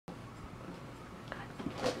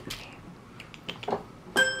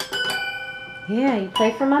Yeah, you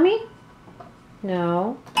play for mommy?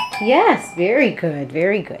 No. Yes, very good,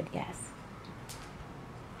 yes.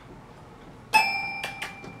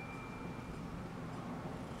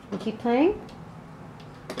 You keep playing?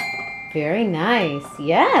 Very nice.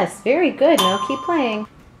 Yes, very good. Now keep playing.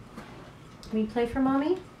 Can you play for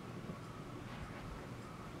mommy?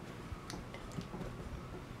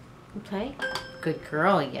 You play? Good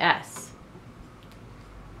girl, yes.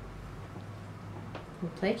 You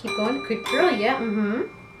play, keep going. Good girl, yeah,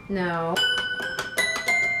 No.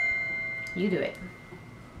 You do it.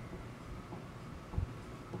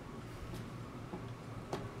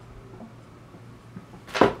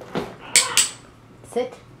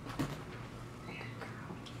 Sit.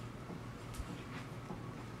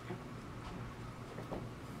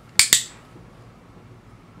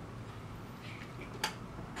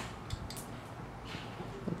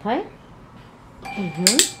 You play?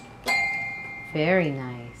 Very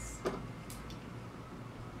nice.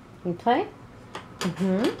 You play?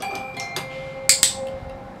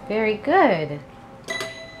 Very good.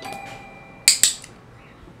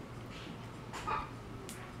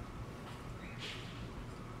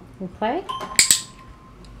 You play?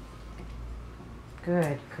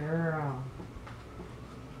 Good girl.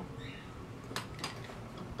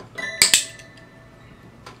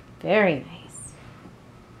 Very nice.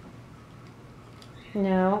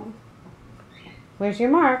 No. Where's your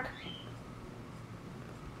mark?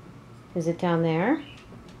 Is it down there?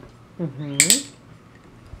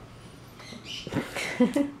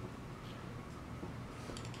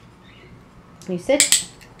 You sit.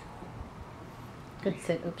 Good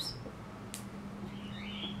sit. Oops.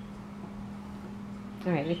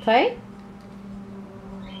 All right, you play?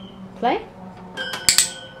 Play?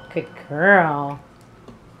 Good girl.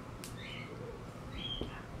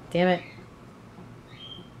 Damn it.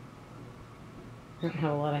 I don't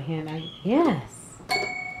have a lot of hand. Yes.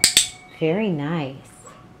 Very nice.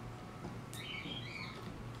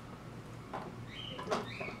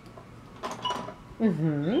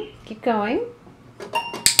 Keep going.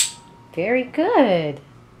 Very good.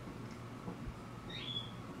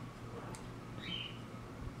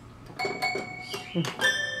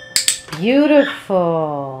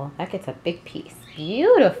 Beautiful. That gets a big piece.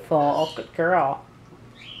 Beautiful. Oh, good girl.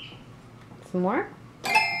 Some more?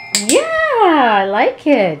 Yeah, I like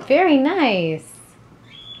it. Very nice.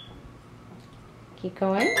 Keep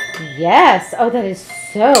going. Yes. Oh, that is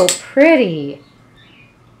so pretty.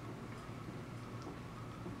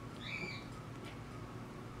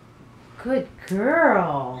 Good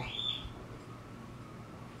girl.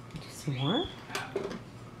 Just more?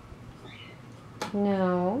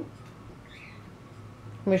 No.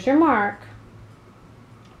 Where's your mark?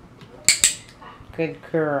 Good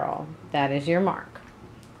girl. That is your mark.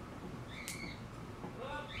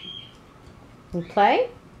 You play?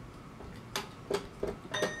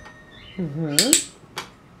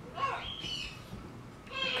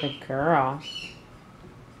 Good girl.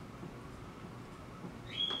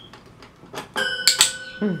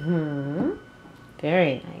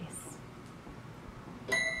 Very nice.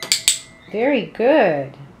 Very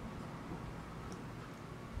good.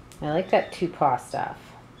 I like that two-paw stuff.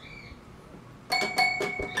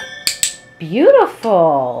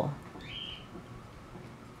 Beautiful.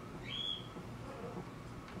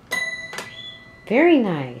 Very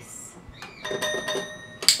nice.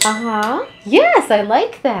 Yes, I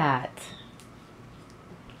like that.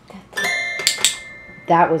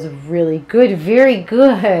 That was really good. Very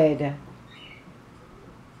good.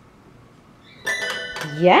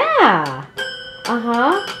 Yeah.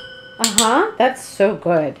 That's so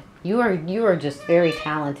good. You are just very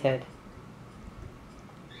talented.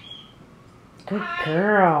 Good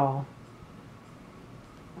girl.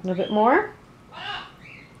 A little bit more?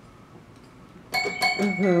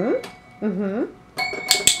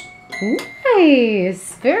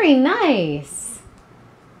 Nice. Very nice.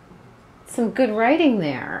 Some good writing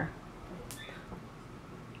there.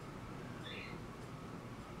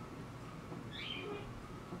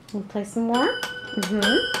 Can you play some more?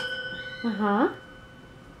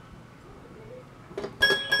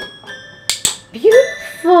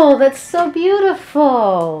 Beautiful. That's so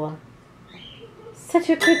beautiful. Such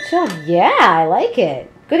a good job. Yeah, I like it.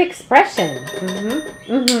 Good expression.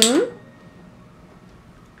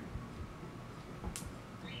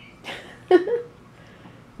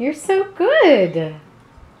 You're so good. A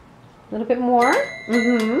little bit more.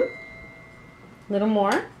 A little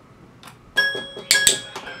more.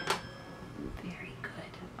 Very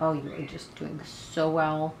good. Oh, you are just doing so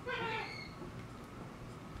well.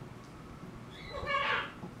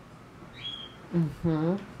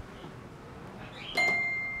 Mm-hmm.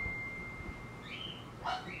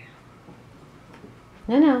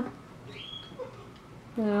 No.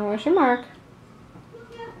 No, where's your mark?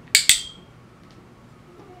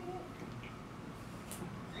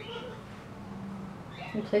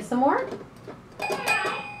 You play some more?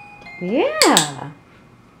 Yeah.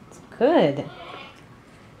 It's good.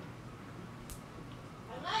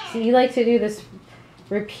 So you like to do this,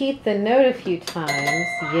 repeat the note a few times.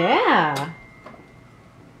 Yeah.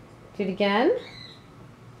 Do it again.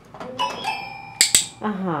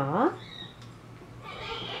 Uh-huh.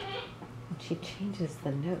 She changes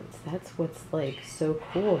the notes. That's what's like so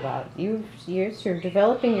cool about you. You're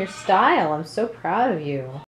developing your style. I'm so proud of you.